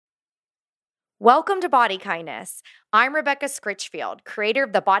Welcome to Body Kindness. I'm Rebecca Scritchfield, creator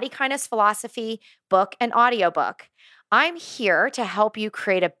of the Body Kindness Philosophy book and audiobook. I'm here to help you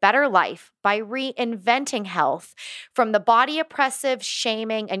create a better life by reinventing health from the body oppressive,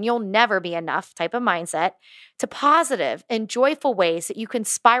 shaming, and you'll never be enough type of mindset to positive and joyful ways that you can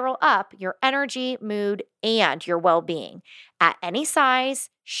spiral up your energy, mood, and your well-being at any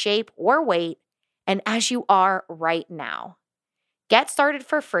size, shape, or weight, and as you are right now. Get started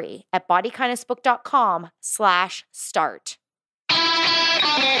for free at bodykindnessbook.com/start.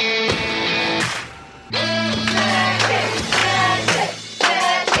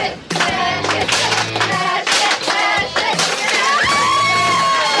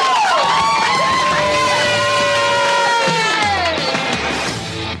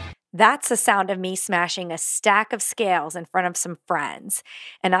 That's the sound of me smashing a stack of scales in front of some friends.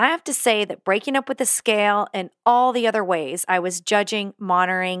 And I have to say that breaking up with the scale and all the other ways I was judging,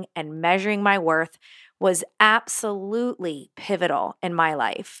 monitoring, and measuring my worth was absolutely pivotal in my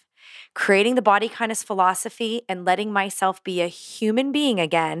life. Creating the body kindness philosophy and letting myself be a human being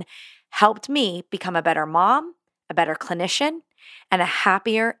again helped me become a better mom, a better clinician, and a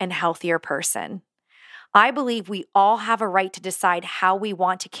happier and healthier person. I believe we all have a right to decide how we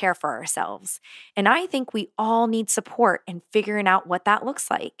want to care for ourselves, and I think we all need support in figuring out what that looks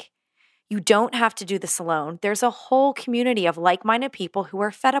like. You don't have to do this alone. There's a whole community of like-minded people who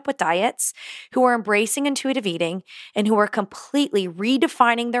are fed up with diets, who are embracing intuitive eating, and who are completely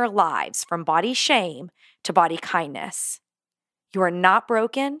redefining their lives from body shame to body kindness. You are not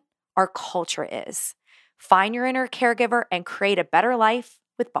broken. Our culture is. Find your inner caregiver and create a better life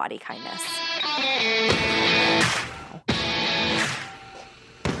with body kindness.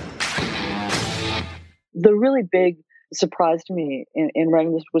 The really big surprise to me in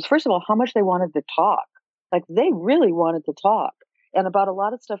writing this was, first of all, how much they wanted to talk. Like, they really wanted to talk, and about a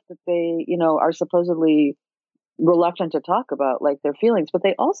lot of stuff that they, are supposedly reluctant to talk about, like their feelings. But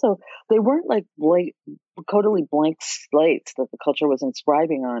they weren't like totally blank slates that the culture was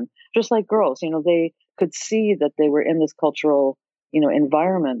inscribing on. Just like girls, they could see that they were in this cultural,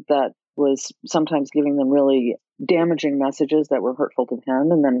 environment that was sometimes giving them really damaging messages that were hurtful to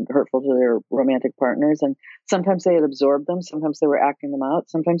them and then hurtful to their romantic partners. And sometimes they had absorbed them. Sometimes they were acting them out.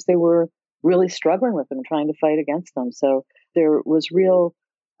 Sometimes they were really struggling with them, trying to fight against them. So there was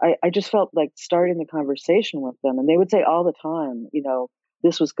I just felt like starting the conversation with them, and they would say all the time,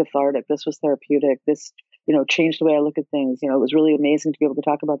 this was cathartic, this was therapeutic, this, changed the way I look at things. It was really amazing to be able to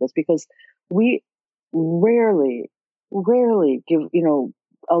talk about this, because we rarely give,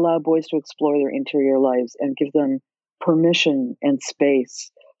 allow boys to explore their interior lives and give them permission and space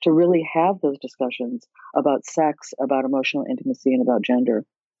to really have those discussions about sex, about emotional intimacy, and about gender.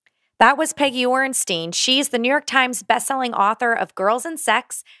 That was Peggy Orenstein. She's the New York Times bestselling author of Girls and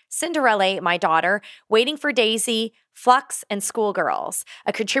Sex, Cinderella Ate My Daughter, Waiting for Daisy, Flux, and Schoolgirls.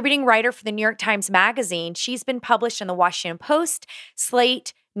 A contributing writer for the New York Times Magazine, she's been published in the Washington Post,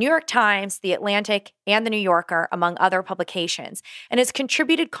 Slate, New York Times, The Atlantic, and The New Yorker, among other publications, and has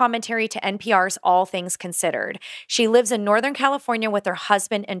contributed commentary to NPR's All Things Considered. She lives in Northern California with her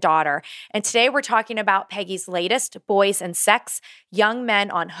husband and daughter. And today we're talking about Peggy's latest, Boys and Sex, Young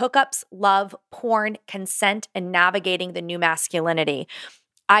Men on Hookups, Love, Porn, Consent, and Navigating the New Masculinity.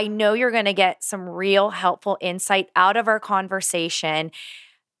 I know you're going to get some real helpful insight out of our conversation.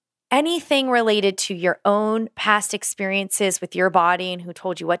 Anything related to your own past experiences with your body and who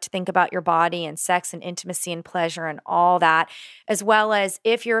told you what to think about your body and sex and intimacy and pleasure and all that, as well as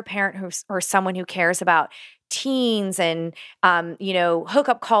if you're a parent or someone who cares about teens and,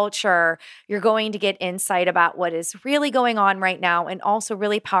 hookup culture, you're going to get insight about what is really going on right now, and also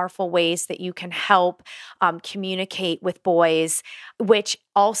really powerful ways that you can help communicate with boys, which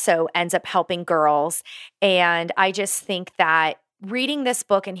also ends up helping girls. And I just think that reading this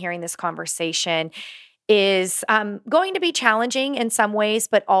book and hearing this conversation is going to be challenging in some ways,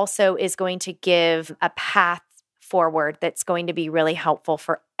 but also is going to give a path forward that's going to be really helpful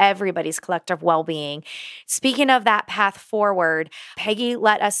for everybody's collective well-being. Speaking of that path forward, Peggy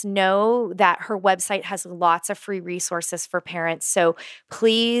let us know that her website has lots of free resources for parents. So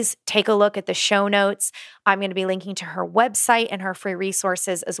please take a look at the show notes. I'm going to be linking to her website and her free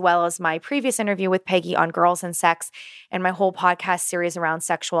resources, as well as my previous interview with Peggy on Girls and Sex and my whole podcast series around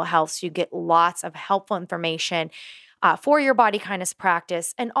sexual health. So you get lots of helpful information for your body kindness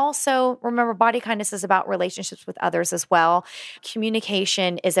practice. And also, remember, body kindness is about relationships with others as well.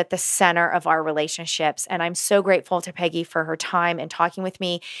 Communication is at the center of our relationships. And I'm so grateful to Peggy for her time and talking with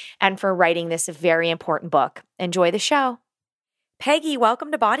me and for writing this very important book. Enjoy the show. Peggy,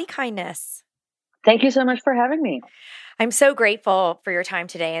 welcome to Body Kindness. Thank you so much for having me. I'm so grateful for your time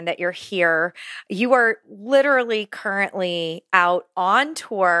today and that you're here. You are literally currently out on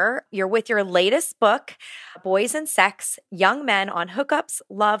tour. You're with your latest book, Boys and Sex, Young Men on Hookups,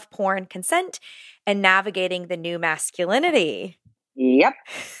 Love, Porn, Consent, and Navigating the New Masculinity. Yep,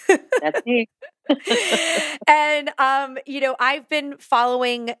 that's me. And, I've been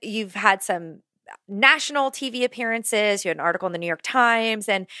following, you've had some national TV appearances. You had an article in the New York Times,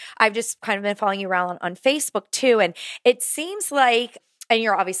 and I've just kind of been following you around on Facebook too. And it seems like, and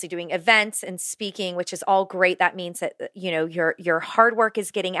you're obviously doing events and speaking, which is all great. That means that, your hard work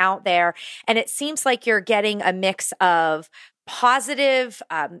is getting out there. And it seems like you're getting a mix of positive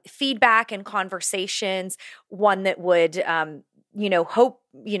feedback and conversations, one that would, hope,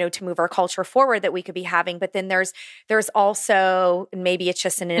 to move our culture forward that we could be having. But then there's also, maybe it's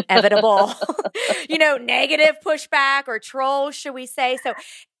just an inevitable, negative pushback or trolls, should we say. So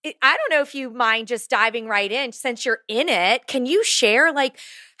I don't know if you mind just diving right in since you're in it. Can you share,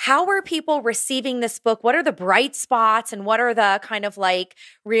 how are people receiving this book? What are the bright spots and what are the kind of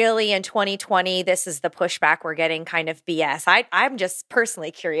really in 2020, this is the pushback we're getting kind of BS? I'm just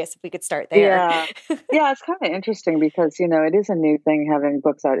personally curious if we could start there. Yeah. Yeah, it's kind of interesting because, it is a new thing having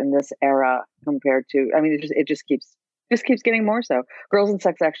books out in this era compared to, it just keeps getting more so. Girls and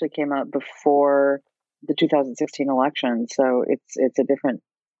Sex actually came out before the 2016 election. So it's a different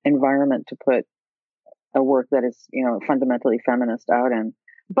environment to put a work that is, fundamentally feminist out in.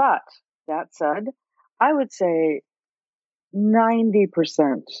 But that said, I would say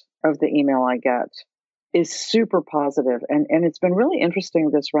 90% of the email I get is super positive. And it's been really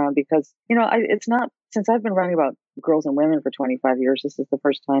interesting this round because, it's not, since I've been writing about girls and women for 25 years, this is the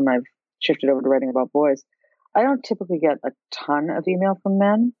first time I've shifted over to writing about boys. I don't typically get a ton of email from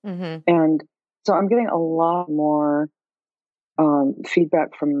men. Mm-hmm. And so I'm getting a lot more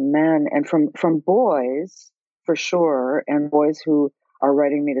feedback from men and from boys for sure, and boys who are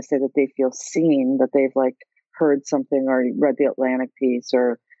writing me to say that they feel seen, that they've heard something or read the Atlantic piece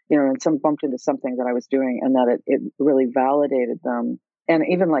or and some bumped into something that I was doing and that it really validated them. And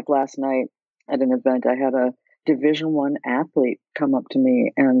even last night at an event, I had a Division I athlete come up to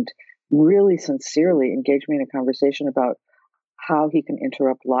me and really sincerely engage me in a conversation about how he can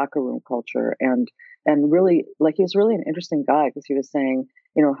interrupt locker room culture and really he was really an interesting guy because he was saying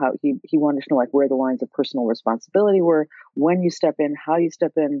how he wanted to know where the lines of personal responsibility were when you step in, how you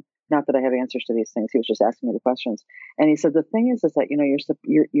step in. Not that I have answers to these things, he was just asking me the questions. And he said the thing is that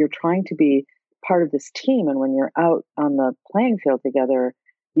you're trying to be part of this team, and when you're out on the playing field together,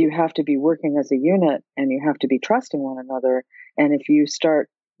 you have to be working as a unit and you have to be trusting one another. And if you start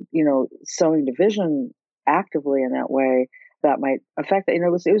sowing division actively in that way, that might affect that.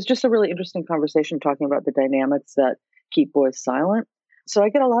 It was just a really interesting conversation talking about the dynamics that keep boys silent. So I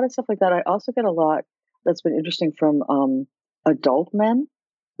get a lot of stuff like that. I also get a lot that's been interesting from adult men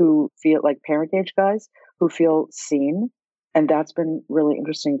who feel parent age guys who feel seen. And that's been really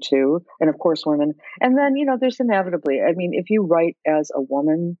interesting too. And of course, women. And then, there's inevitably, if you write as a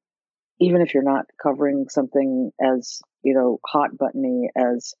woman, even if you're not covering something as, hot buttony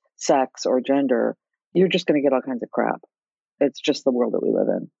as sex or gender, you're just going to get all kinds of crap. It's just the world that we live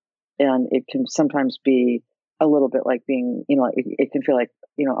in. And it can sometimes be a little bit like being, it can feel like,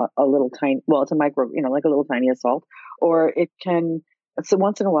 a little tiny, well, it's a micro, like a little tiny assault, or it can, so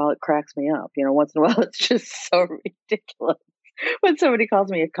once in a while it cracks me up, once in a while it's just so ridiculous. When somebody calls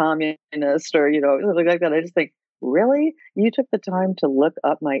me a communist or, something like that, I just think, really? You took the time to look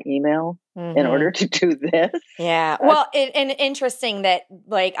up my email in order to do this? Yeah. Well, and interesting that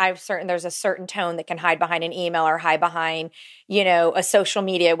there's a certain tone that can hide behind an email or hide behind, a social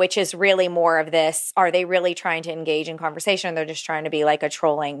media, which is really more of this. Are they really trying to engage in conversation? They're just trying to be like a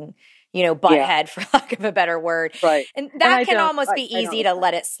trolling, butthead, for lack of a better word. Right. And that can almost be easy to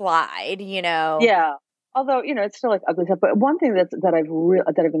let it slide, Yeah. Although, it's still ugly stuff. But one thing that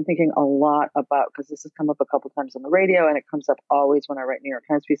I've been thinking a lot about, because this has come up a couple times on the radio and it comes up always when I write New York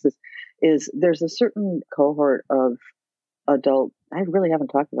Times pieces, is there's a certain cohort of adult, I really haven't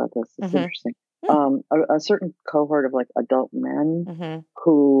talked about this. It's interesting. A certain cohort of adult men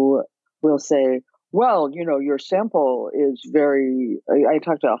who will say, well, your sample is very, I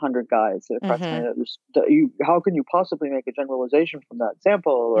talked to 100 guys across Canada. How can you possibly make a generalization from that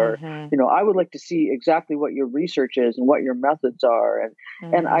sample? Or, I would like to see exactly what your research is and what your methods are.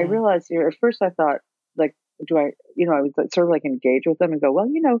 And I realized at first I thought I would sort of like engage with them and go, well,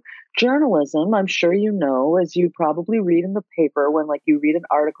 journalism, I'm sure as you probably read in the paper when like you read an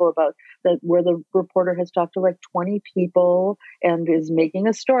article about that where the reporter has talked to like 20 people and is making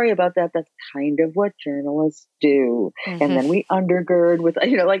a story about that. That's kind of what journalists do. And then we undergird with, I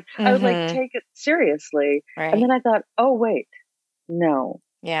would like take it seriously. Right. And then I thought, oh, wait, no.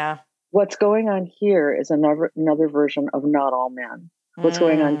 Yeah. What's going on here is another version of not all men. What's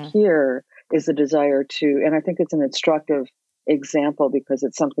going on here is the desire to, and I think it's an instructive example because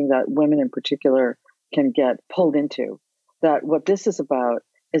it's something that women in particular can get pulled into, that what this is about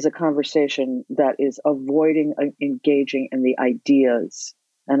is a conversation that is avoiding engaging in the ideas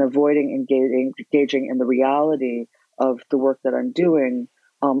and avoiding engaging in the reality of the work that I'm doing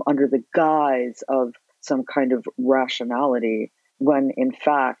under the guise of some kind of rationality, when in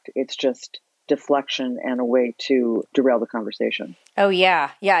fact it's just deflection and a way to derail the conversation. Oh, yeah.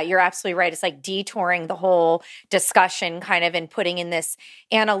 Yeah, you're absolutely right. It's like detouring the whole discussion kind of and putting in this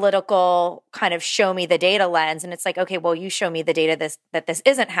analytical kind of show me the data lens. And it's like, okay, well, you show me the data that this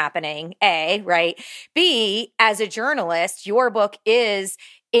isn't happening, A, right? B, as a journalist, your book is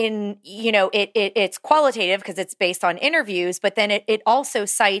it's qualitative because it's based on interviews, but then it also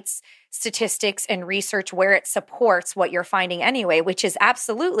cites statistics and research where it supports what you're finding anyway, which is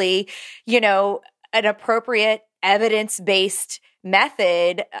absolutely, an appropriate evidence-based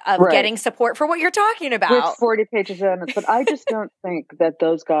method of getting support for what you're talking about. With 40 pages of evidence. But I just don't think that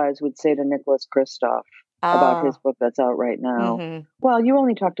those guys would say to Nicholas Kristof about his book that's out right now, well, you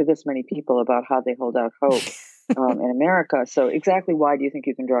only talk to this many people about how they hold out hope in America. So exactly why do you think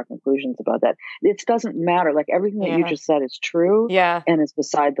you can draw conclusions about that? It doesn't matter. Like everything that you just said is true and is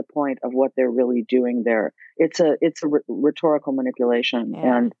beside the point of what they're really doing there. It's a rhetorical manipulation.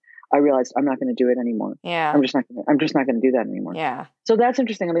 And I realized I'm not going to do it anymore. Yeah. I'm just not going to do that anymore. Yeah. So that's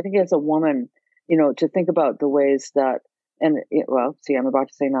interesting. I mean, I think as a woman, to think about the ways that, I'm about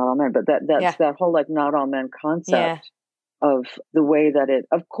to say not all men, but that's that whole like not all men concept of the way that it,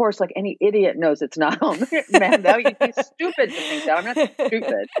 of course, like any idiot knows it's not all men. Now you'd be stupid to think that. I'm not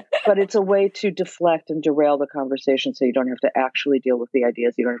stupid, but it's a way to deflect and derail the conversation so you don't have to actually deal with the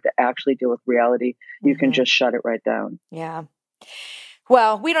ideas. You don't have to actually deal with reality. You can just shut it right down. Yeah.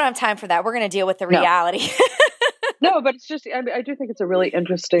 Well, we don't have time for that. We're going to deal with the reality. No, but it's just, I do think it's a really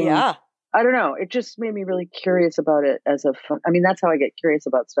interesting, I don't know. It just made me really curious about it as that's how I get curious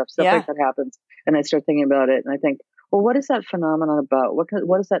about stuff like that happens. And I start thinking about it and I think, well, what is that phenomenon about? What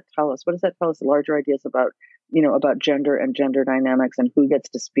does that tell us? What does that tell us? Larger ideas about, about gender and gender dynamics and who gets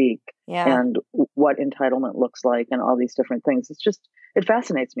to speak and what entitlement looks like and all these different things. It's just, it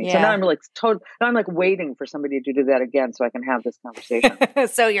fascinates me. So now I'm like waiting for somebody to do that again so I can have this conversation.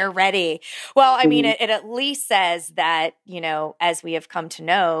 So you're ready. Well, I mean, it at least says that, as we have come to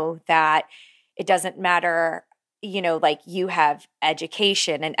know, that it doesn't matter, like you have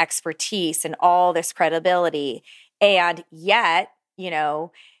education and expertise and all this credibility. And yet,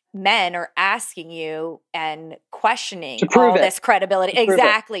 men are asking you and questioning all this credibility.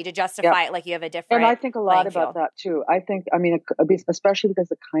 Exactly. To justify it like you have a different. And I think a lot about that too. I think, especially because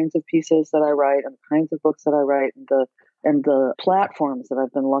the kinds of pieces that I write and the kinds of books that I write and the platforms that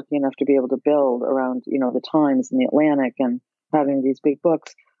I've been lucky enough to be able to build around, the Times and the Atlantic and having these big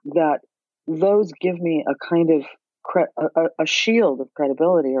books, that those give me a kind of a shield of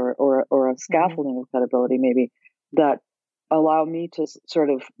credibility or a scaffolding of credibility maybe, that allow me to sort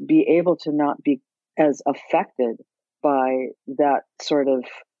of be able to not be as affected by that sort of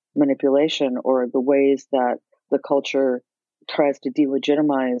manipulation or the ways that the culture tries to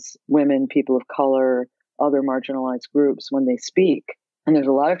delegitimize women, people of color, other marginalized groups when they speak. And there's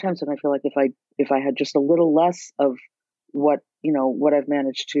a lot of times when I feel like if I had just a little less of what I've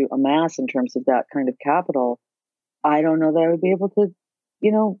managed to amass in terms of that kind of capital, I don't know that I would be able to,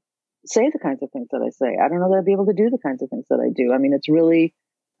 say the kinds of things that I say. I don't know that I'd be able to do the kinds of things that I do. I mean, it's really,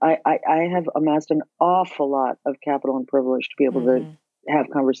 I have amassed an awful lot of capital and privilege to be able to have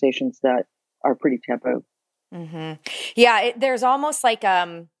conversations that are pretty taboo. Yeah, there's almost like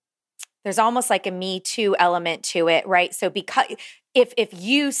a Me Too element to it, right? So because if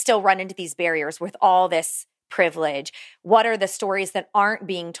you still run into these barriers with all this privilege, what are the stories that aren't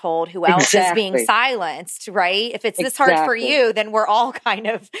being told? Who else is being silenced, right? If it's this hard for you, then we're all kind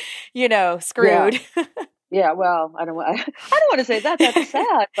of, screwed. Yeah. Well, I don't want to say that. That's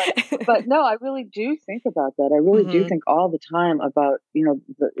sad, but no, I really do think about that. I really do think all the time about,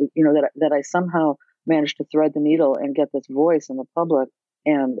 that I somehow managed to thread the needle and get this voice in the public,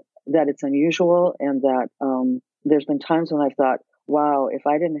 and that it's unusual, and that there's been times when I've thought, wow, if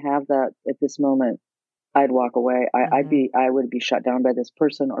I didn't have that at this moment, I'd walk away. Mm-hmm. I would be shut down by this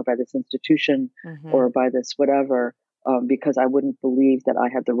person or by this institution Mm-hmm. or by this whatever, because I wouldn't believe that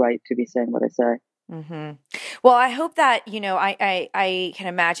I had the right to be saying what I say. Mm-hmm. Well, I hope that, I can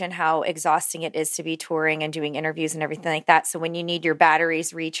imagine how exhausting it is to be touring and doing interviews and everything like that. So when you need your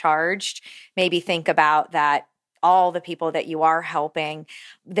batteries recharged, maybe think about that, all the people that you are helping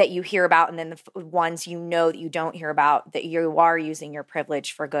that you hear about, and then the ones that you don't hear about, that you are using your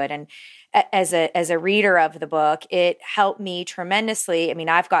privilege for good. And as a reader of the book, it helped me tremendously. I mean,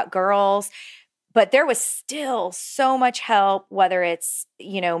 I've got girls, but there was still so much help, whether it's,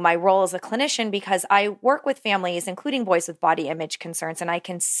 my role as a clinician, because I work with families, including boys with body image concerns, and I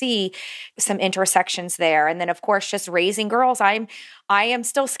can see some intersections there. And then, of course, just raising girls, I am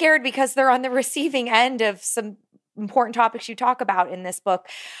still scared because they're on the receiving end of some important topics you talk about in this book.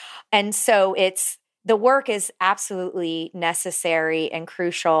 And so the work is absolutely necessary and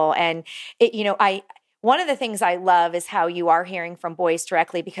crucial. And one of the things I love is how you are hearing from boys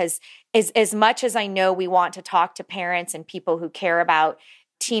directly, because as much as I know we want to talk to parents and people who care about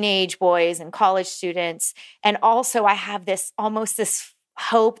teenage boys and college students, and also I have this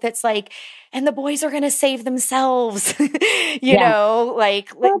hope that's like, and the boys are going to save themselves, Yeah.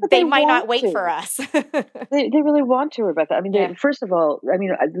 Well, but they they might not want wait for to. us. They really want to, Rebecca. I mean, Yeah. first of all, I mean,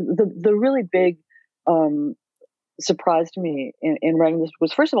 the really big um, surprise to me in writing this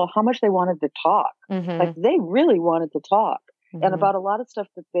was, first of all, how much they wanted to talk. Like Mm-hmm. they really wanted to talk, and Mm-hmm. about a lot of stuff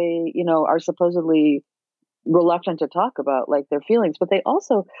that they, are supposedly reluctant to talk about, like their feelings. But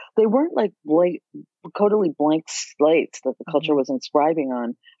they weren't like totally blank slates that the culture Mm-hmm. was inscribing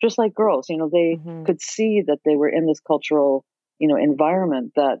on. Just like girls, they Mm-hmm. could see that they were in this cultural,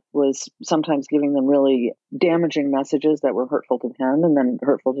 environment that was sometimes giving them really damaging messages that were hurtful to them and then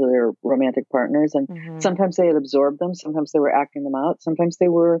hurtful to their romantic partners. And Mm-hmm. sometimes they had absorbed them, sometimes they were acting them out, sometimes they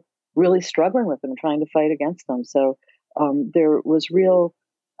were really struggling with them, trying to fight against them. So there was real.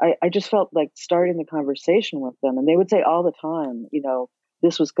 I just felt like starting the conversation with them, and they would say all the time,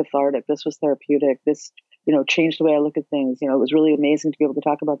 this was cathartic, this was therapeutic, this, changed the way I look at things. It was really amazing to be able to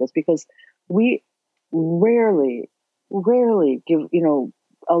talk about this, because we rarely, rarely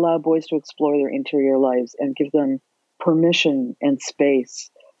allow boys to explore their interior lives and give them permission and space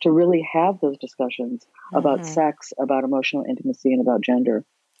to really have those discussions about Mm-hmm. sex, about emotional intimacy, and about gender.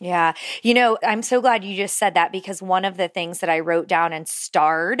 Yeah. I'm so glad you just said that, because one of the things that I wrote down and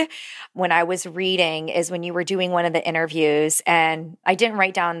starred when I was reading is when you were doing one of the interviews, and I didn't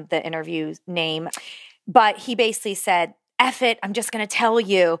write down the interview name, but he basically said, F it, I'm just going to tell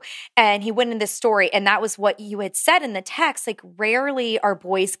you. And he went into this story. And that was what you had said in the text. Like, rarely are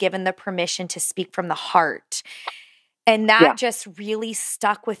boys given the permission to speak from the heart. And that Yeah, just really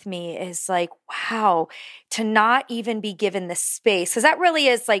stuck with me, is like, wow, to not even be given the space. Because that really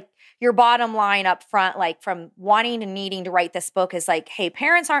is like your bottom line up front, like from wanting and needing to write this book, is like, hey,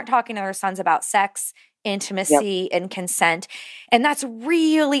 parents aren't talking to their sons about sex, yep, intimacy, and consent. And that's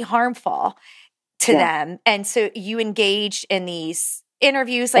really harmful to yeah, them. And so you engaged in these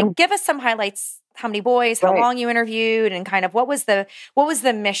interviews. Like, and give us some highlights. How many boys, how right, long you interviewed, and kind of what was the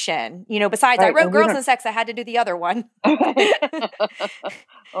mission? Besides I right, wrote and we Girls don't. and Sex, I had to do the other one. Well,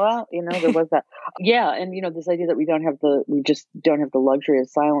 there was that. Yeah, and this idea that we just don't have the luxury of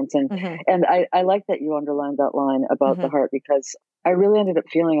silence, and Mhm, I like that you underlined that line about the mhm, heart, because I really ended up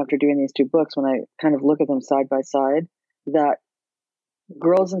feeling, after doing these two books, when I kind of look at them side by side, that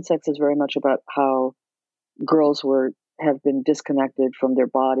Girls and Sex is very much about how girls have been disconnected from their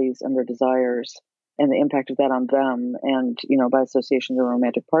bodies and their desires, and the impact of that on them, and by association their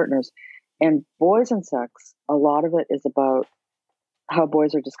romantic partners. And Boys and Sex, a lot of it is about how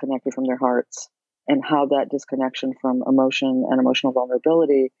boys are disconnected from their hearts, and how that disconnection from emotion and emotional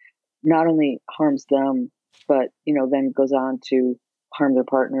vulnerability not only harms them, but then goes on to harm their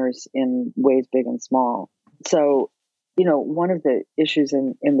partners in ways big and small. So one of the issues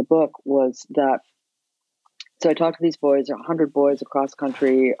in the book was that, so I talked to these boys, 100 boys across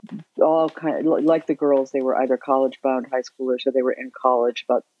country, all kind of like the girls. They were either college bound high schoolers, or they were in college,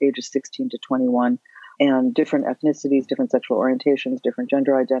 about ages 16 to 21, and different ethnicities, different sexual orientations, different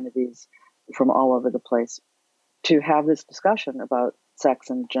gender identities from all over the place, to have this discussion about sex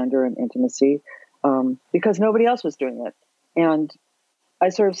and gender and intimacy, because nobody else was doing it. And I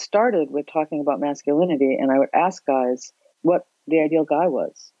sort of started with talking about masculinity, and I would ask guys what the ideal guy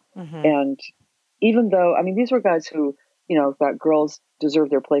was. mhm, And even though, I mean, these were guys who, thought girls deserve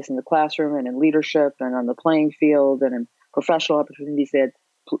their place in the classroom and in leadership and on the playing field and in professional opportunities. They had,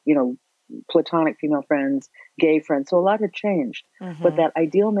 platonic female friends, gay friends. So a lot had changed. But mhm, that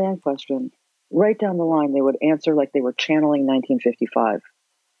ideal man question, right down the line, they would answer like they were channeling 1955.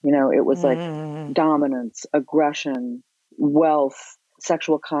 It was like Mm, dominance, aggression, wealth,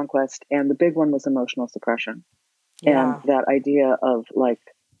 sexual conquest, and the big one was emotional suppression. And yeah. that idea of like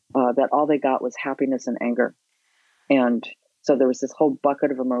that all they got was happiness and anger. And so there was this whole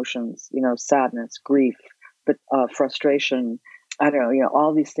bucket of emotions, sadness, grief, but frustration. I don't know,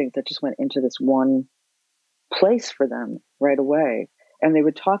 all these things that just went into this one place for them right away. And they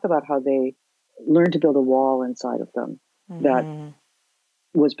would talk about how they learned to build a wall inside of them that Mm-hmm.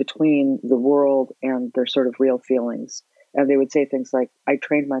 was between the world and their sort of real feelings. And they would say things like, I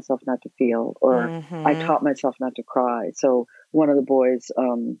trained myself not to feel, or I Mm-hmm. taught myself not to cry. So one of the boys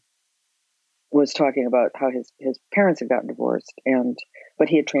was talking about how his parents had gotten divorced, but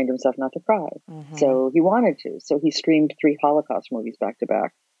he had trained himself not to cry. Mm-hmm. So he wanted to. So he streamed 3 Holocaust movies back to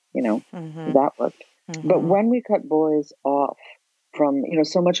back. You know, Mm-hmm. that worked. But Mm-hmm. when we cut boys off from,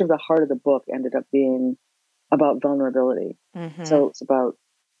 so much of the heart of the book ended up being about vulnerability. Mm-hmm. So it's about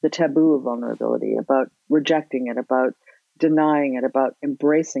the taboo of vulnerability, about rejecting it, about denying it, about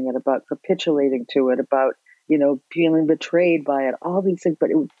embracing it, about capitulating to it, about, feeling betrayed by it, all these things.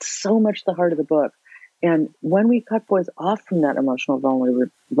 But it was so much the heart of the book. And when we cut boys off from that emotional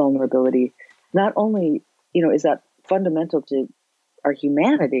vulnerability, not only, is that fundamental to our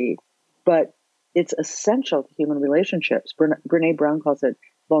humanity, but it's essential to human relationships. Brene Brown calls it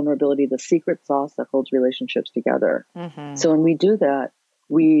vulnerability, the secret sauce that holds relationships together. Mm-hmm. So when we do that,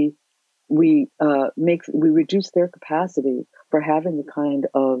 we we reduce their capacity for having the kind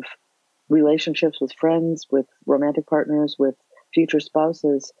of relationships with friends, with romantic partners, with future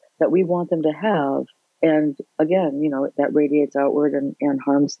spouses that we want them to have. And again, that radiates outward and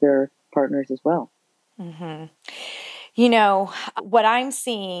harms their partners as well. Mm-hmm. What I'm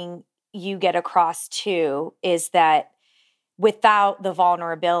seeing you get across too is that without the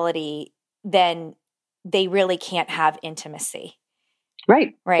vulnerability, then they really can't have intimacy. Right.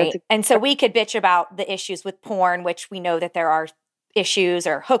 That's Right. And so exactly we could bitch about the issues with porn, which we know that there are issues,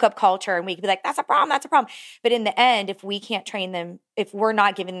 or hookup culture, and we could be like, that's a problem, that's a problem. But in the end, if we can't train them, if we're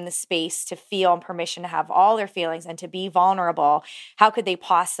not giving them the space to feel and permission to have all their feelings and to be vulnerable, how could they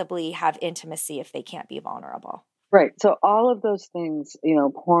possibly have intimacy if they can't be vulnerable? right. So all of those things,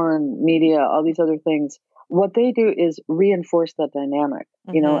 porn, media, all these other things, what they do is reinforce that dynamic.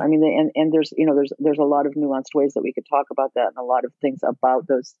 Mm-hmm. I mean, and there's a lot of nuanced ways that we could talk about that, and a lot of things about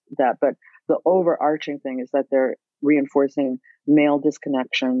that. But the overarching thing is that they're reinforcing male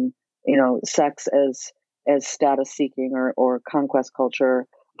disconnection, sex as status seeking or conquest culture.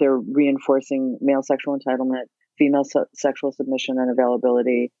 They're reinforcing male sexual entitlement, female sexual submission and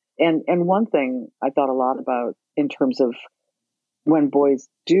availability. And one thing I thought a lot about in terms of when boys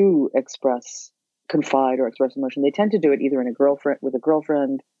do confide or express emotion, they tend to do it either with a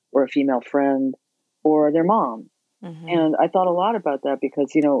girlfriend or a female friend or their mom. Mm-hmm. And I thought a lot about that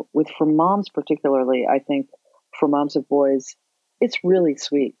because, for moms particularly, I think for moms of boys, it's really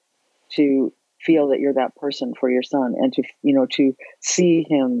sweet to feel that you're that person for your son, and to see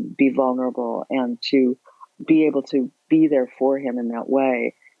him be vulnerable and to be able to be there for him in that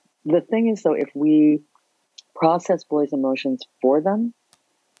way. The thing is, though, if we process boys' emotions for them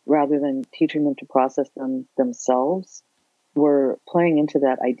rather than teaching them to process them themselves, we're playing into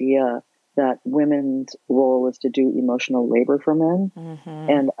that idea that women's role is to do emotional labor for men. Mm-hmm.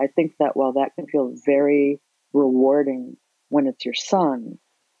 And I think that while that can feel very rewarding when it's your son,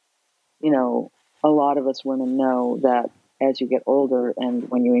 a lot of us women know that as you get older and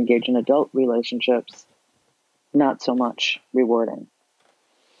when you engage in adult relationships, not so much rewarding.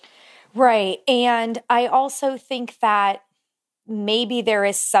 Right. And I also think that maybe there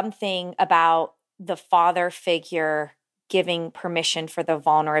is something about the father figure giving permission for the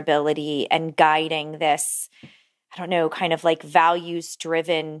vulnerability and guiding this, I don't know, kind of like values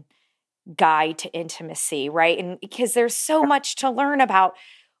driven guide to intimacy, right? And because there's so much to learn about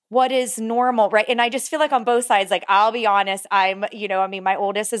what is normal, right? And I just feel like on both sides, like, I'll be honest, my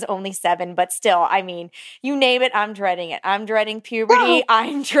oldest is only 7, but still, I mean, you name it, I'm dreading it. I'm dreading puberty.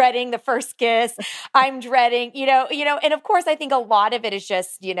 I'm dreading the first kiss. I'm dreading, and of course, I think a lot of it is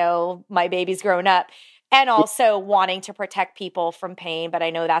just, my baby's grown up and also wanting to protect people from pain. But I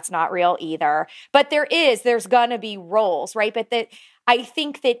know that's not real either. But there's gonna be roles, right? But I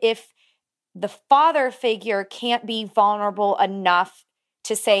think that if the father figure can't be vulnerable enough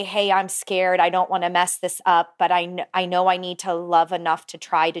to say, hey, I'm scared, I don't want to mess this up, but I know I need to love enough to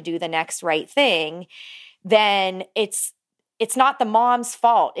try to do the next right thing, then it's not the mom's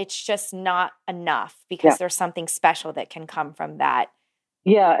fault. It's just not enough because Yeah. there's something special that can come from that.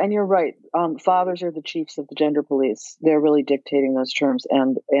 Yeah, and you're right. Fathers are the chiefs of the gender police. They're really dictating those terms,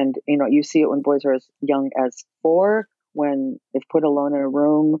 and you see it when boys are as young as 4 when, if put alone in a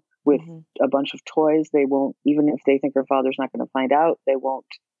room with a bunch of toys, they won't, even if they think their father's not going to find out, they won't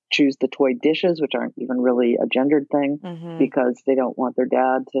choose the toy dishes, which aren't even really a gendered thing, because they don't want their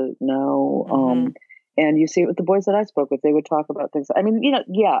dad to know. And you see it with the boys that I spoke with. They would talk about things. I mean,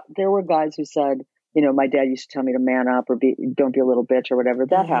 yeah, there were guys who said, my dad used to tell me to man up or don't be a little bitch or whatever.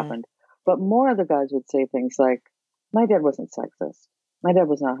 That happened. But more of the guys would say things like, my dad wasn't sexist. My dad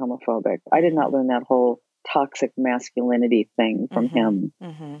was not homophobic. I did not learn that whole toxic masculinity thing from him.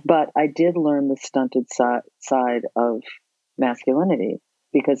 But I did learn the stunted side of masculinity,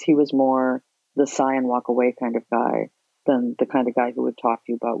 because he was more the sigh and walk away kind of guy than the kind of guy who would talk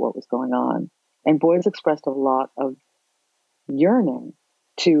to you about what was going on. And boys expressed a lot of yearning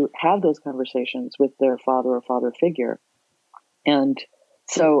to have those conversations with their father or father figure. And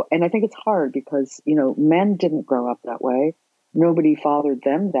I think it's hard because, men didn't grow up that way. Nobody fathered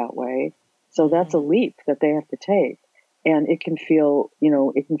them that way. So that's a leap that they have to take. And it can feel,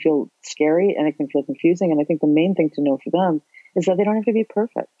 scary, and it can feel confusing. And I think the main thing to know for them is that they don't have to be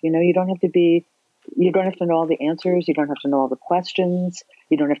perfect. You don't have to know all the answers. You don't have to know all the questions.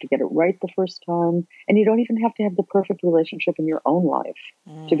 You don't have to get it right the first time. And you don't even have to have the perfect relationship in your own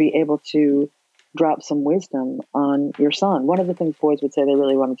life to be able to drop some wisdom on your son. One of the things boys would say they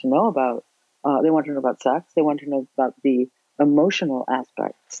really wanted to know about, they wanted to know about sex. They wanted to know about the emotional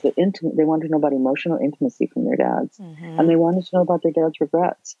aspects, they wanted to know about emotional intimacy from their dads. And they wanted to know about their dad's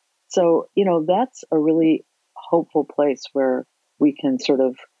regrets. So, that's a really hopeful place where we can sort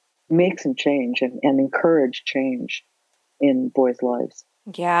of make some change and encourage change in boys' lives.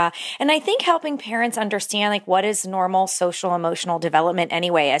 Yeah. And I think helping parents understand what is normal social emotional development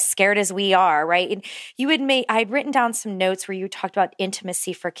anyway, as scared as we are, right? And I'd written down some notes where you talked about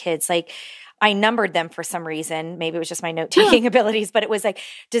intimacy for kids. I numbered them for some reason. Maybe it was just my note-taking abilities, but it was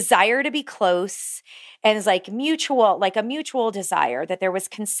desire to be close, and it's a mutual desire, that there was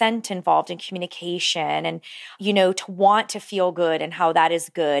consent involved in communication, and, to want to feel good and how that is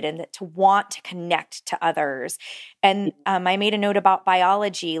good, and to want to connect to others. And I made a note about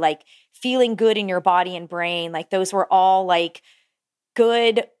biology, feeling good in your body and brain. Those were all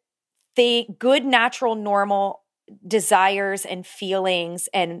good, natural, normal desires and feelings,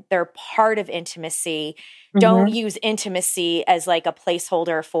 and they're part of intimacy. Don't use intimacy as a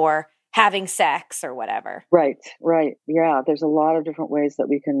placeholder for having sex or whatever. Right. Yeah. There's a lot of different ways that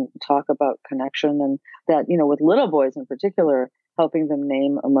we can talk about connection, and that, with little boys in particular, helping them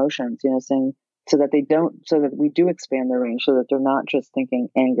name emotions, saying, so that we do expand their range, so that they're not just thinking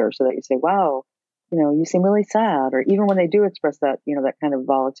anger, so that you say, wow, you seem really sad. Or even when they do express that, that kind of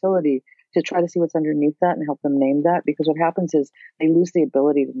volatility, to try to see what's underneath that and help them name that. Because what happens is they lose the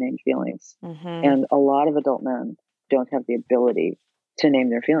ability to name feelings. And a lot of adult men don't have the ability to name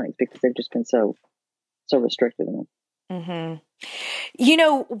their feelings because they've just been so restricted in them.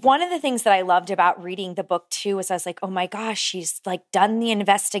 One of the things that I loved about reading the book too was I was oh my gosh, she's done the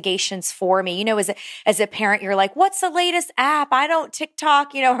investigations for me. As a parent, you're what's the latest app? I don't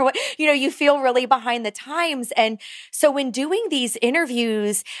TikTok, or what, you feel really behind the times. And so when doing these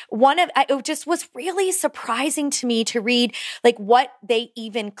interviews, it just was really surprising to me to read what they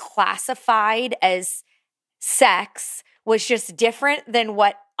even classified as sex was just different than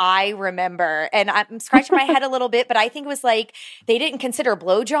what I remember. And I'm scratching my head a little bit, but I think it was they didn't consider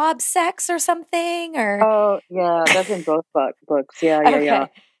blowjob sex or something, or... Oh, yeah, that's in both books. Yeah. Okay.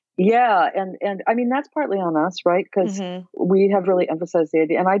 Yeah, and I mean, that's partly on us, right? Because we have really emphasized the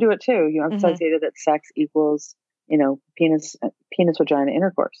idea, and I do it too, emphasize the idea that sex equals, penis, vagina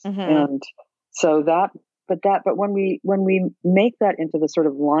intercourse. And so but when we make that into the sort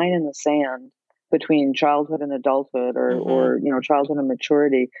of line in the sand between childhood and adulthood, or childhood and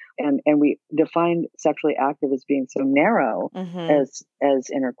maturity, and we define sexually active as being so narrow as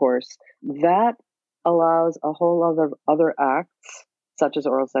intercourse, that allows a whole other acts, such as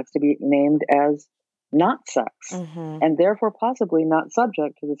oral sex, to be named as not sex, and therefore possibly not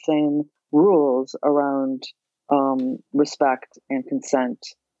subject to the same rules around respect and consent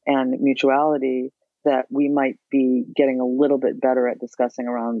and mutuality that we might be getting a little bit better at discussing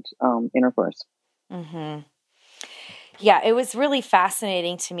around intercourse. Yeah, it was really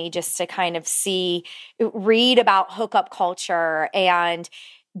fascinating to me just to kind of read about hookup culture, and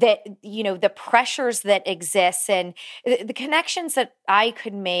that, the pressures that exist, and the connections that I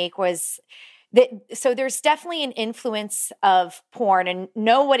could make was that, so there's definitely an influence of porn, and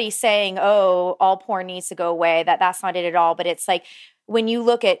nobody's saying, oh, all porn needs to go away. That's not it at all. But it's when you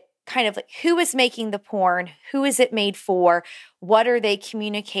look at kind of who is making the porn, who is it made for, what are they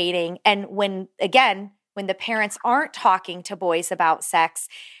communicating? And when the parents aren't talking to boys about sex,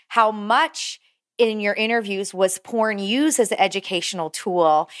 how much in your interviews was porn used as an educational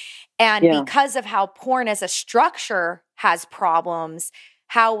tool. And Yeah. because of how porn as a structure has problems,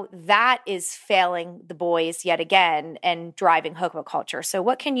 how that is failing the boys yet again and driving hookup culture. So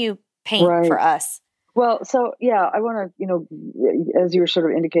what can you paint Right. for us? Well, so yeah, I want to, as you were sort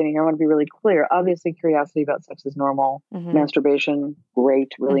of indicating, I want to be really clear. Obviously, curiosity about sex is normal. Mm-hmm. Masturbation,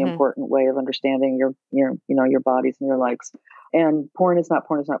 great, really Mm-hmm. important way of understanding your bodies and your likes. And porn is not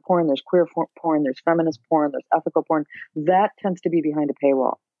porn. Is not porn. There's queer porn. There's feminist porn. There's ethical porn. That tends to be behind a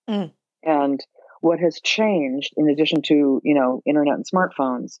paywall. Mm. And what has changed, in addition to internet and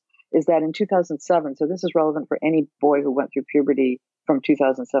smartphones, is that in 2007. So this is relevant for any boy who went through puberty from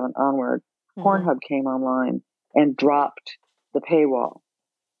 2007 onward. Pornhub came online and dropped the paywall.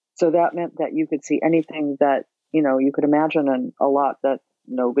 So that meant that you could see anything that, you could imagine, and a lot that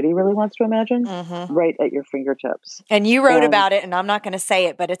nobody really wants to imagine, right at your fingertips. And you wrote about it, and I'm not going to say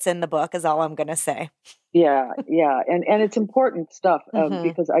it, but it's in the book is all I'm going to say. Yeah. And it's important stuff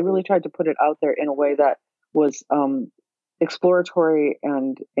because I really tried to put it out there in a way that was exploratory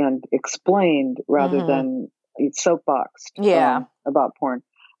and explained rather than soapboxed about porn.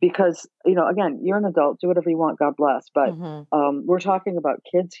 Because, again, you're an adult, do whatever you want, God bless. But we're talking about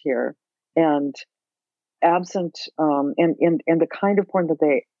kids here, and absent and the kind of porn that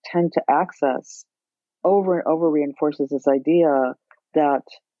they tend to access over and over reinforces this idea that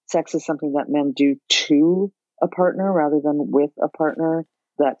sex is something that men do to a partner rather than with a partner,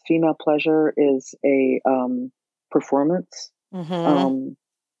 that female pleasure is a performance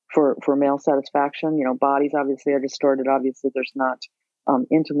for male satisfaction. Bodies obviously are distorted. Obviously, there's not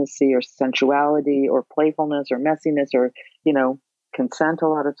intimacy or sensuality or playfulness or messiness or, consent a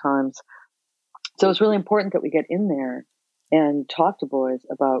lot of times. So it's really important that we get in there and talk to boys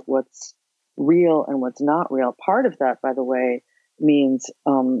about what's real and what's not real. Part of that, by the way, means,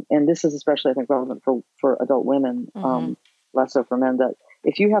 and this is especially, I think, relevant for adult women, less so for men, that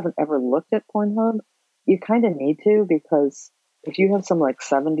if you haven't ever looked at Pornhub, you kind of need to, because if you have some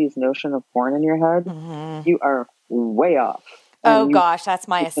 70s notion of porn in your head, you are way off. Oh gosh, that's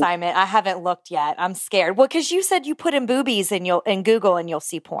my assignment. I haven't looked yet. I'm scared. Well, because you said you put in boobies and you'll in Google and you'll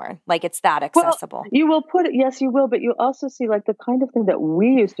see porn. It's that accessible. Well, you will put it. Yes, you will. But you also see the kind of thing that we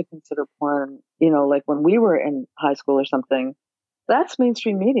used to consider porn. When we were in high school or something. That's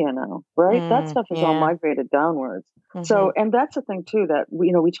mainstream media now, right? That stuff is all migrated downwards. So, and that's the thing too, that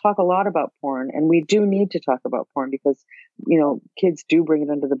we talk a lot about porn, and we do need to talk about porn because kids do bring it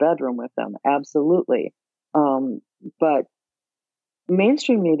into the bedroom with them, absolutely. But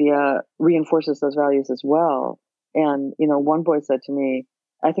mainstream media reinforces those values as well. And, one boy said to me,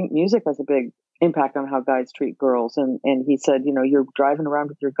 I think music has a big impact on how guys treat girls. And he said, you're driving around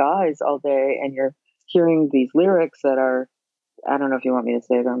with your guys all day and you're hearing these lyrics that are, I don't know if you want me to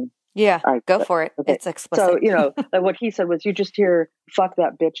say them. Yeah, go for it. Okay. It's explicit. So, what he said was, you just hear fuck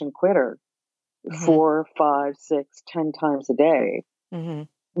that bitch and quit her 4, 5, 6, 10 times a day.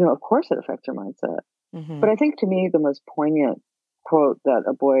 Of course it affects your mindset. But I think to me, the most poignant quote that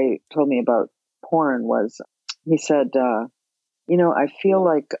a boy told me about porn was, he said, I feel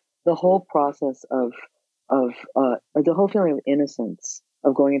like the whole process of the whole feeling of innocence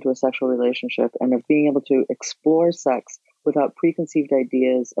of going into a sexual relationship and of being able to explore sex without preconceived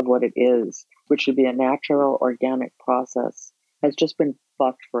ideas of what it is, which should be a natural, organic process, has just been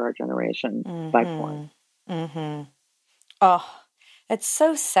fucked for our generation by porn. Oh, it's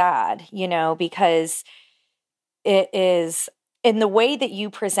so sad, because it is, in the way that you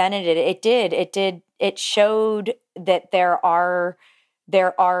presented it, it showed that there are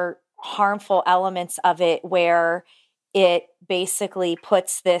harmful elements of it where it basically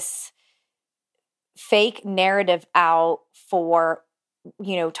puts this fake narrative out for,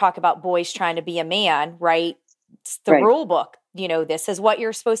 talk about boys trying to be a man, right? It's the rule book, this is what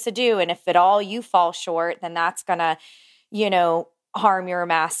you're supposed to do. And if at all you fall short, then that's going to, harm your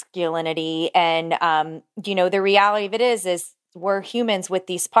masculinity. And, the reality of it is we're humans with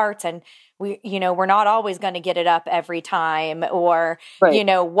these parts, and we're not always going to get it up every time, or,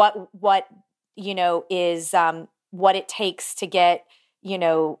 what is, what it takes to get,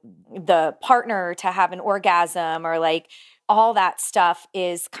 the partner to have an orgasm, or all that stuff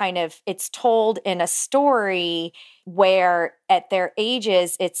is kind of, it's told in a story where at their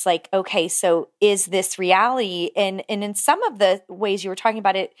ages, it's okay, so is this reality? And in some of the ways you were talking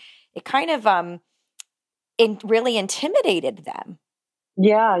about it, it kind of, really intimidated them.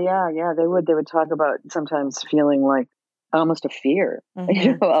 Yeah. They would talk about sometimes feeling like almost a fear, of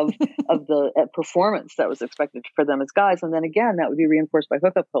the performance that was expected for them as guys. And then again, that would be reinforced by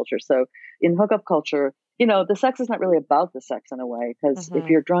hookup culture. So in hookup culture, the sex is not really about the sex in a way, because if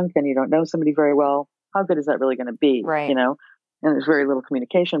you're drunk and you don't know somebody very well, how good is that really going to be? Right. And there's very little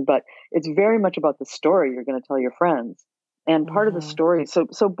communication, but it's very much about the story you're going to tell your friends. And part of the story,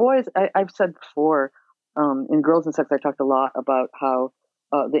 so boys, I've said before, in Girls and Sex, I talked a lot about how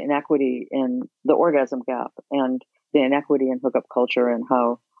the inequity in the orgasm gap and the inequity in hookup culture, and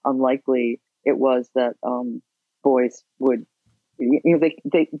how unlikely it was that boys would,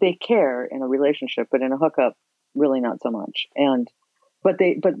 they care in a relationship, but in a hookup, really not so much. But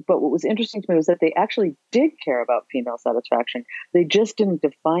what was interesting to me was that they actually did care about female satisfaction. They just didn't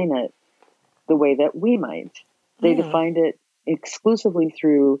define it the way that we might. They defined it exclusively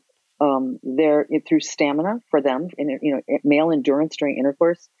through through stamina for them, in male endurance during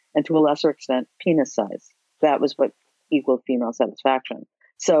intercourse, and to a lesser extent, penis size. That was what equaled female satisfaction.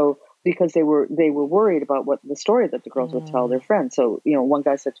 So because they were worried about what the story that the girls would tell their friends. So one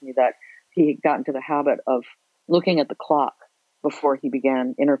guy said to me that he got into the habit of looking at the clock before he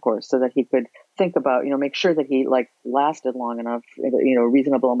began intercourse, so that he could think about, make sure that he lasted long enough, a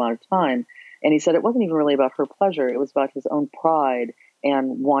reasonable amount of time. And he said it wasn't even really about her pleasure. It was about his own pride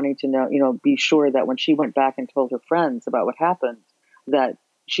and wanting to know, be sure that when she went back and told her friends about what happened, that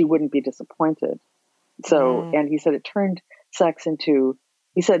she wouldn't be disappointed. So, and he said it turned sex into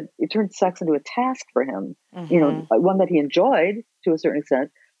a task for him, one that he enjoyed to a certain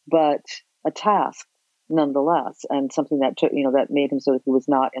extent, but a task nonetheless, and something that that made him so that he was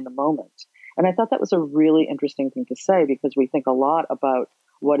not in the moment. And I thought that was a really interesting thing to say, because we think a lot about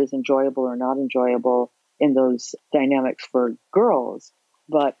what is enjoyable or not enjoyable in those dynamics for girls.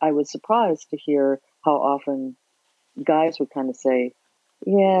 But I was surprised to hear how often guys would kind of say,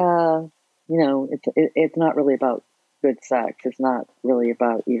 yeah, it's not really about good sex. It's not really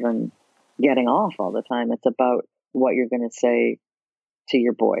about even getting off all the time. It's about what you're going to say to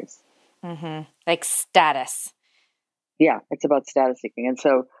your boys. Like status. Yeah, it's about status seeking. And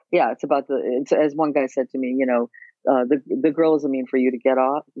so, yeah, as one guy said to me, the girl is a means for you to get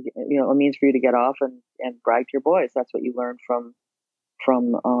off, and brag to your boys. That's what you learn from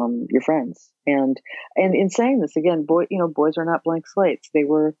your friends. And in saying this again, boys are not blank slates. They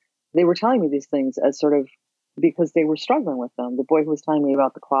were telling me these things as sort of because they were struggling with them. The boy who was telling me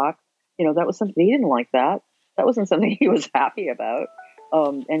about the clock, that was something he didn't like. That wasn't something he was happy about.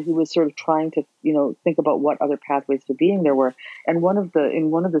 And he was sort of trying to, think about what other pathways to being there were. And in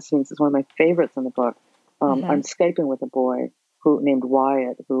one of the scenes is one of my favorites in the book. I'm Skyping with a boy named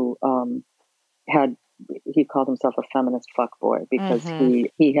Wyatt, who he called himself a feminist fuckboy, because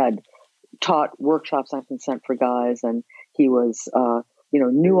he had taught workshops on consent for guys, and he was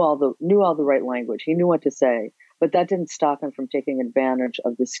knew all the right language. He knew what to say, but that didn't stop him from taking advantage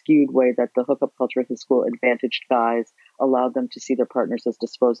of the skewed way that the hookup culture at his school advantaged guys, allowed them to see their partners as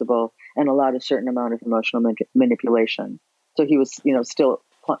disposable, and allowed a certain amount of emotional manipulation. So he was still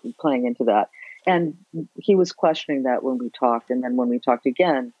playing into that, and he was questioning that when we talked, and then when we talked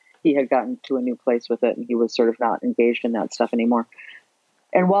again, he had gotten to a new place with it, and he was sort of not engaged in that stuff anymore.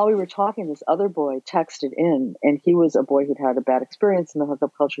 And while we were talking, this other boy texted in, and he was a boy who'd had a bad experience in the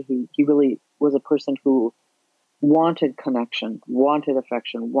hookup culture. He really was a person who wanted connection, wanted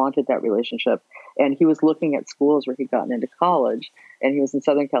affection, wanted that relationship. And he was looking at schools where he'd gotten into college, and he was in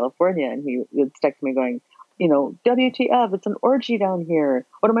Southern California, and he would text me going, WTF, it's an orgy down here.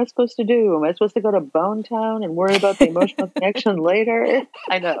 What am I supposed to do? Am I supposed to go to Bone Town and worry about the emotional connection later?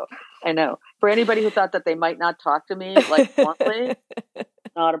 I know. For anybody who thought that they might not talk to me bluntly,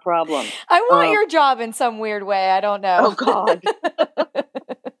 not a problem. I want your job in some weird way. I don't know. Oh God.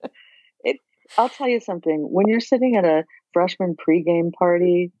 I'll tell you something. When you're sitting at a freshman pregame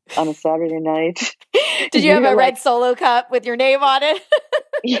party on a Saturday night. Did you have a red Solo cup with your name on it?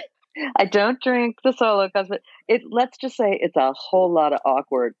 I don't drink the Solo cups, but let's just say it's a whole lot of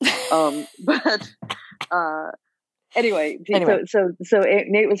awkward. Anyway. So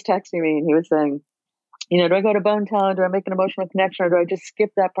Nate was texting me, and he was saying, do I go to Bone Town? Do I make an emotional connection, or do I just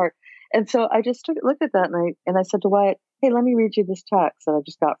skip that part? And so I just looked at that, and I said to Wyatt, hey, let me read you this text that I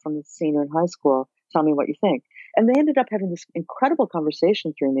just got from the senior in high school. Tell me what you think. And they ended up having this incredible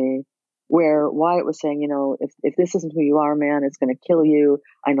conversation through me, where Wyatt was saying, if this isn't who you are, man, it's going to kill you.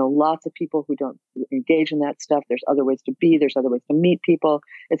 I know lots of people who don't engage in that stuff. There's other ways to be. There's other ways to meet people,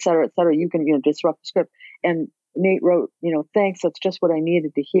 et cetera, et cetera. You can, disrupt the script. And Nate wrote, thanks. That's just what I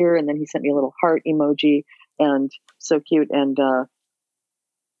needed to hear. And then he sent me a little heart emoji, and so cute. And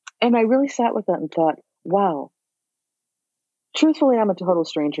I really sat with that and thought, wow, truthfully, I'm a total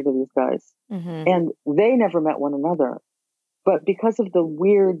stranger to these guys, and they never met one another. But because of the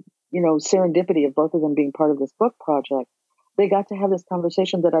weird, serendipity of both of them being part of this book project, they got to have this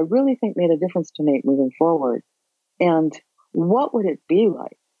conversation that I really think made a difference to Nate moving forward. And what would it be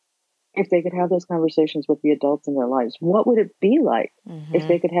like if they could have those conversations with the adults in their lives? What would it be like if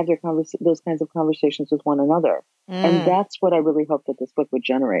they could have those kinds of conversations with one another? And that's what I really hope that this book would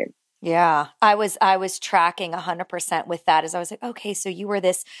generate. Yeah, I was tracking 100% with that as I was like, okay, so you were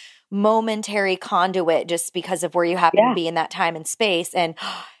this momentary conduit just because of where you happen to be in that time and space.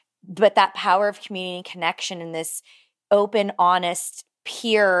 But that power of community and connection and this open, honest,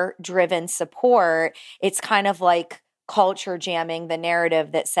 peer-driven support, it's kind of like culture jamming the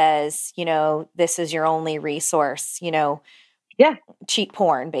narrative that says, this is your only resource, cheap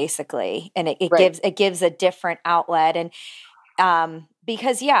porn basically. And it gives a different outlet. And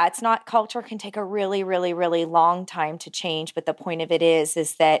because it's not, culture can take a really, really, really long time to change. But the point of it is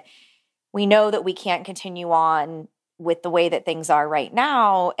that we know that we can't continue on with the way that things are right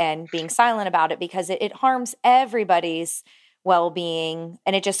now and being silent about it, because it harms everybody's well-being,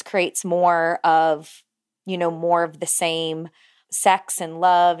 and it just creates more of the same sex and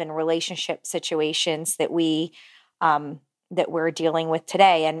love and relationship situations that we're dealing with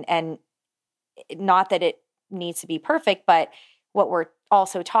today. And not that it needs to be perfect, but what we're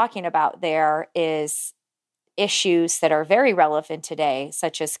also talking about there is issues that are very relevant today,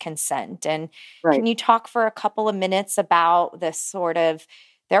 such as consent. And can you talk for a couple of minutes about this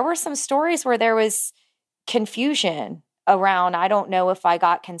there were some stories where there was confusion around, I don't know if I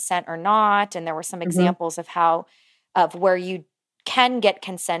got consent or not. And there were some examples of where you can get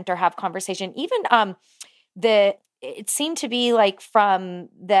consent or have conversation. Even it seemed to be like from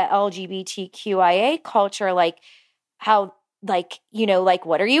the LGBTQIA culture, like how,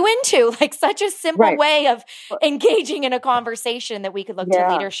 what are you into? Like such a simple way of engaging in a conversation that we could look to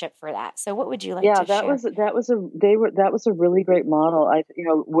leadership for that. So what would you like to share? That was a really great model.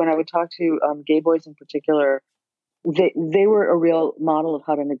 When I would talk to gay boys in particular, they were a real model of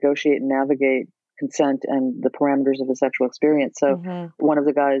how to negotiate and navigate consent and the parameters of a sexual experience. So one of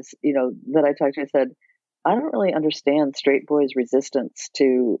the guys, that I talked to said, I don't really understand straight boys' resistance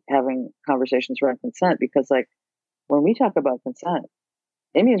to having conversations around consent, because when we talk about consent,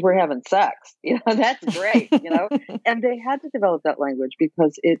 it means we're having sex. That's great, and they had to develop that language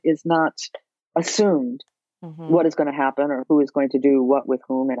because it is not assumed what is going to happen or who is going to do what with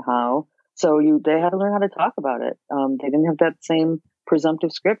whom and how. So they had to learn how to talk about it. They didn't have that same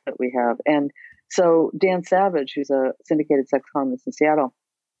presumptive script that we have. And so Dan Savage, who's a syndicated sex columnist in Seattle,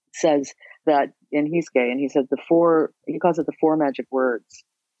 says that, and he's gay, and he said he calls it the 4 magic words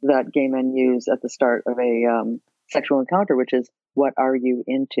that gay men use at the start of a sexual encounter, which is, what are you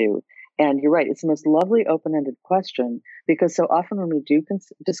into? And you're right, it's the most lovely open-ended question, because so often when we do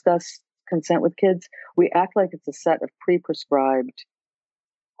discuss consent with kids, we act like it's a set of pre-prescribed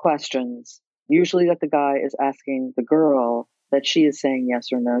questions, usually that the guy is asking the girl that she is saying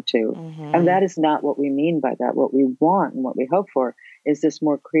yes or no to. And that is not what we mean by that. What we want and what we hope for is this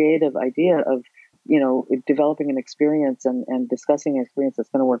more creative idea of, developing an experience and discussing an experience that's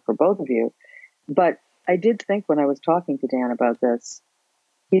going to work for both of you. But I did think when I was talking to Dan about this,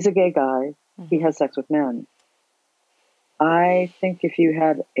 he's a gay guy. He has sex with men. I think if you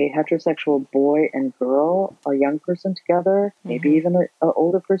had a heterosexual boy and girl, a young person together, maybe even an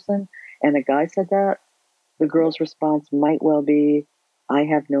older person, and a guy said that, the girl's response might well be, I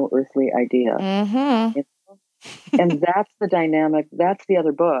have no earthly idea. And that's the dynamic. That's the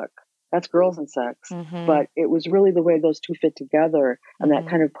other book. That's Girls and Sex. But it was really the way those two fit together, and that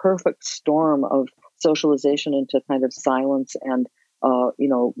kind of perfect storm of socialization into kind of silence and,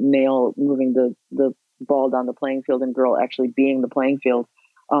 male moving the ball down the playing field and girl actually being the playing field,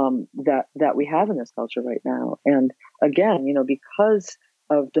 that we have in this culture right now. And again, because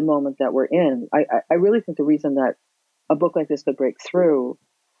of the moment that we're in, I really think the reason that a book like this could break through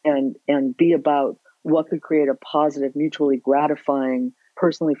and be about what could create a positive, mutually gratifying,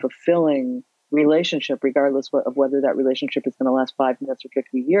 personally fulfilling relationship, regardless of whether that relationship is going to last 5 minutes or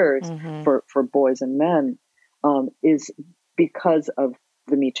 50 years for boys and men, is because of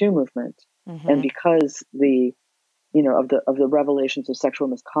the Me Too movement, and because of the revelations of sexual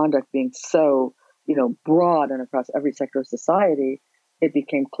misconduct being so broad and across every sector of society. It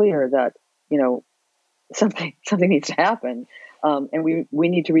became clear that something needs to happen, and we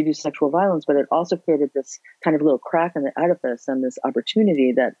need to reduce sexual violence. But it also created this kind of little crack in the edifice and this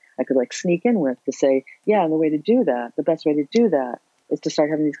opportunity that I could sneak in with to say, and the way to do that, the best way to do that, is to start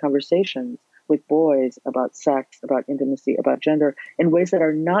having these conversations with boys about sex, about intimacy, about gender, in ways that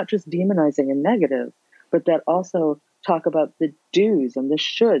are not just demonizing and negative, but that also talk about the do's and the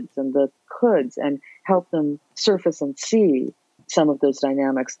shoulds and the coulds, and help them surface and see some of those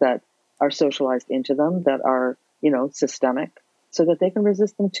dynamics that are socialized into them, that are, systemic, so that they can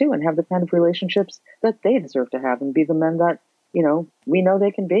resist them too and have the kind of relationships that they deserve to have and be the men that, we know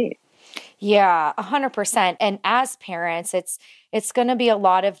they can be. Yeah, 100%. And as parents, it's going to be a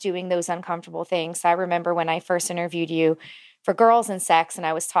lot of doing those uncomfortable things. I remember when I first interviewed you for Girls and Sex, and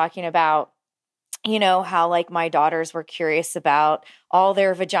I was talking about, how like my daughters were curious about all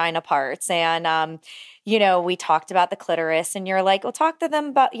their vagina parts. And, we talked about the clitoris, and you're like, well, talk to them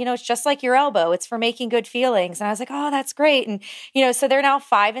about, it's just like your elbow. It's for making good feelings. And I was like, oh, that's great. And, so they're now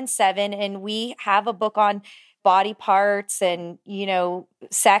 5 and 7, and we have a book on body parts and,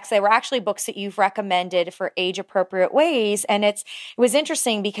 sex. They were actually books that you've recommended for age appropriate ways. And it was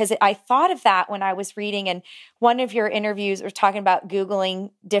interesting because I thought of that when I was reading, and one of your interviews was talking about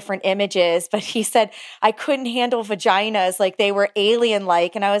Googling different images, but he said, I couldn't handle vaginas, like they were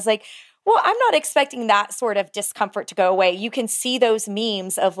alien-like. And I was like, well, I'm not expecting that sort of discomfort to go away. You can see those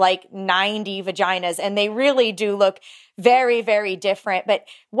memes of like 90 vaginas, and they really do look very, very different. But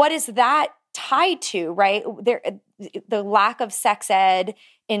what is that tied to, right? The lack of sex ed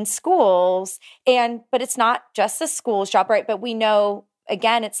in schools, but it's not just the school's job, right? But we know,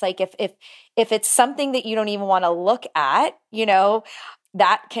 again, it's like if it's something that you don't even want to look at,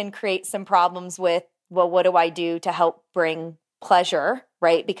 that can create some problems with, well, what do I do to help bring pleasure,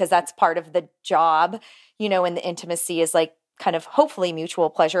 right? Because that's part of the job, and the intimacy is like kind of hopefully mutual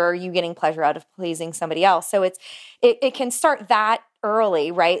pleasure, or you getting pleasure out of pleasing somebody else. So it can start that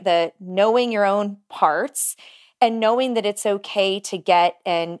early, right? The knowing your own parts and knowing that it's okay to get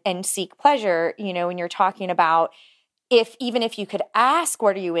and seek pleasure, when you're talking about even if you could ask,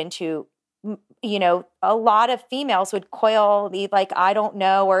 what are you into? A lot of females would coil the like, I don't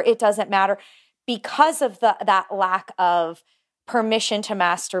know, or it doesn't matter, because of that lack of permission to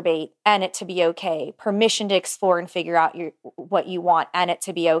masturbate and it to be okay, permission to explore and figure out what you want and it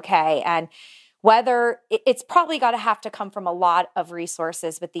to be okay. And whether it's probably got to have to come from a lot of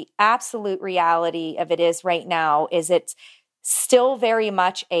resources, but the absolute reality of it is right now is it's still very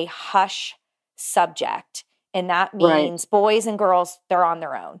much a hush subject. And that means boys and girls, they're on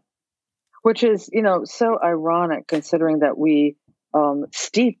their own. Which is, so ironic considering that we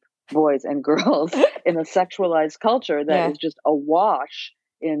steep boys and girls in a sexualized culture that is just awash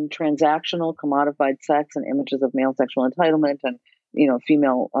in transactional, commodified sex and images of male sexual entitlement and,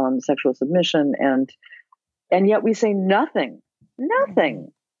 female sexual submission. And yet we say nothing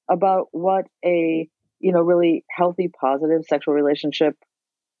about what a, really healthy, positive sexual relationship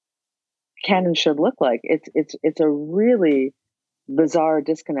can and should look like. It's a really bizarre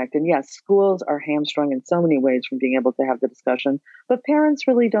disconnect. And yes, schools are hamstrung in so many ways from being able to have the discussion, but parents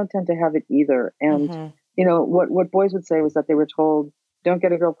really don't tend to have it either. And, what boys would say was that they were told, don't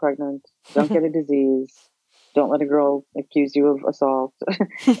get a girl pregnant, don't get a disease, don't let a girl accuse you of assault,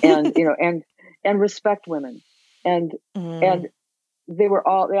 and, and respect women. And they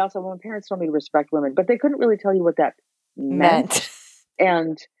also, when parents told me to respect women, but they couldn't really tell you what that meant.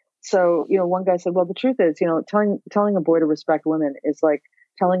 And so, one guy said, well, the truth is, telling a boy to respect women is like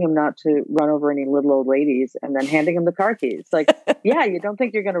telling him not to run over any little old ladies and then handing him the car keys. Like, yeah, you don't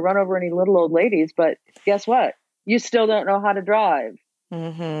think you're going to run over any little old ladies, but guess what? You still don't know how to drive.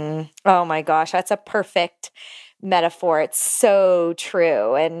 Mm-hmm. Oh my gosh, that's a perfect metaphor. It's so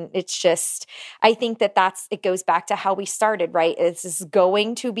true. And it's just, I think that it goes back to how we started, right? This is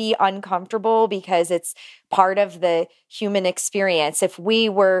going to be uncomfortable because it's part of the human experience. If we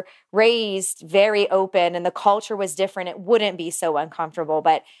were raised very open and the culture was different, it wouldn't be so uncomfortable.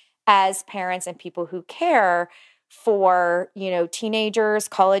 But as parents and people who care for, teenagers,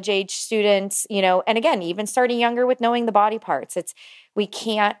 college age students, and again, even starting younger with knowing the body parts, we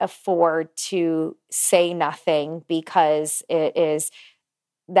can't afford to say nothing because it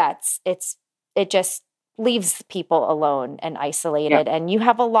just leaves people alone and isolated. Yeah. And you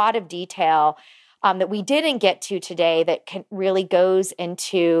have a lot of detail that we didn't get to today that really goes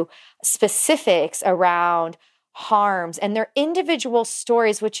into specifics around harms and their individual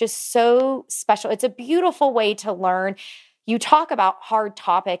stories, which is so special. It's a beautiful way to learn. You talk about hard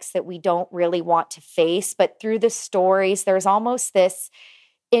topics that we don't really want to face, but through the stories, there's almost this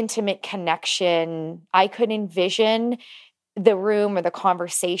intimate connection. I could envision the room or the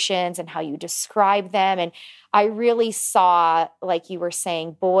conversations and how you describe them. And I really saw, like you were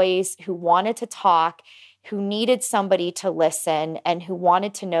saying, boys who wanted to talk, who needed somebody to listen, and who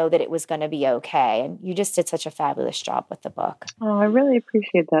wanted to know that it was going to be okay. And you just did such a fabulous job with the book. Oh, I really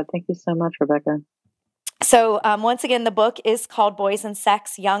appreciate that. Thank you so much, Rebecca. So once again, the book is called Boys and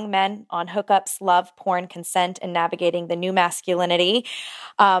Sex, Young Men on Hookups, Love, Porn, Consent, and Navigating the New Masculinity.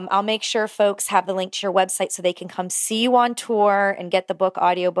 I'll make sure folks have the link to your website so they can come see you on tour and get the book,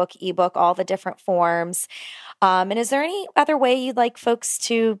 audiobook, ebook, all the different forms. And is there any other way you'd like folks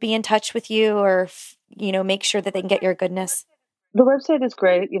to be in touch with you or, make sure that they can get your goodness? The website is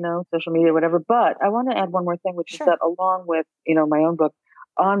great, social media, whatever. But I want to add one more thing, which is that along with, my own book,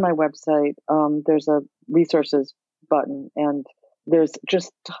 on my website, there's a resources button, and there's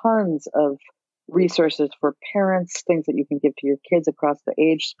just tons of resources for parents, things that you can give to your kids across the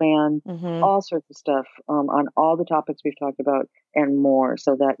age span, all sorts of stuff on all the topics we've talked about and more,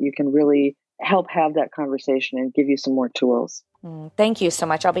 so that you can really help have that conversation and give you some more tools. Thank you so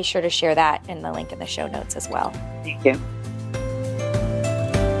much. I'll be sure to share that in the link in the show notes as well. Thank you.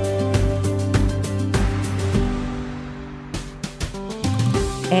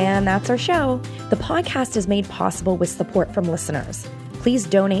 And that's our show. The podcast is made possible with support from listeners. Please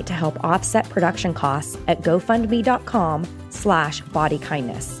donate to help offset production costs at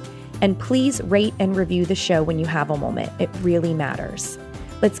gofundme.com/bodykindness. And please rate and review the show when you have a moment. It really matters.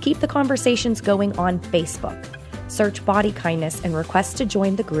 Let's keep the conversations going on Facebook. Search Body Kindness and request to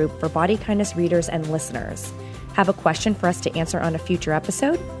join the group for Body Kindness readers and listeners. Have a question for us to answer on a future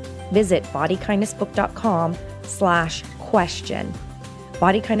episode? Visit bodykindnessbook.com/question.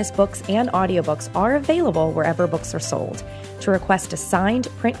 Body Kindness books and audiobooks are available wherever books are sold. To request a signed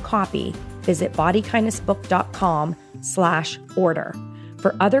print copy, visit bodykindnessbook.com/order.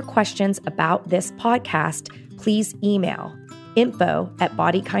 For other questions about this podcast, please email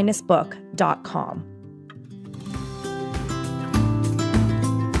info@bodykindnessbook.com.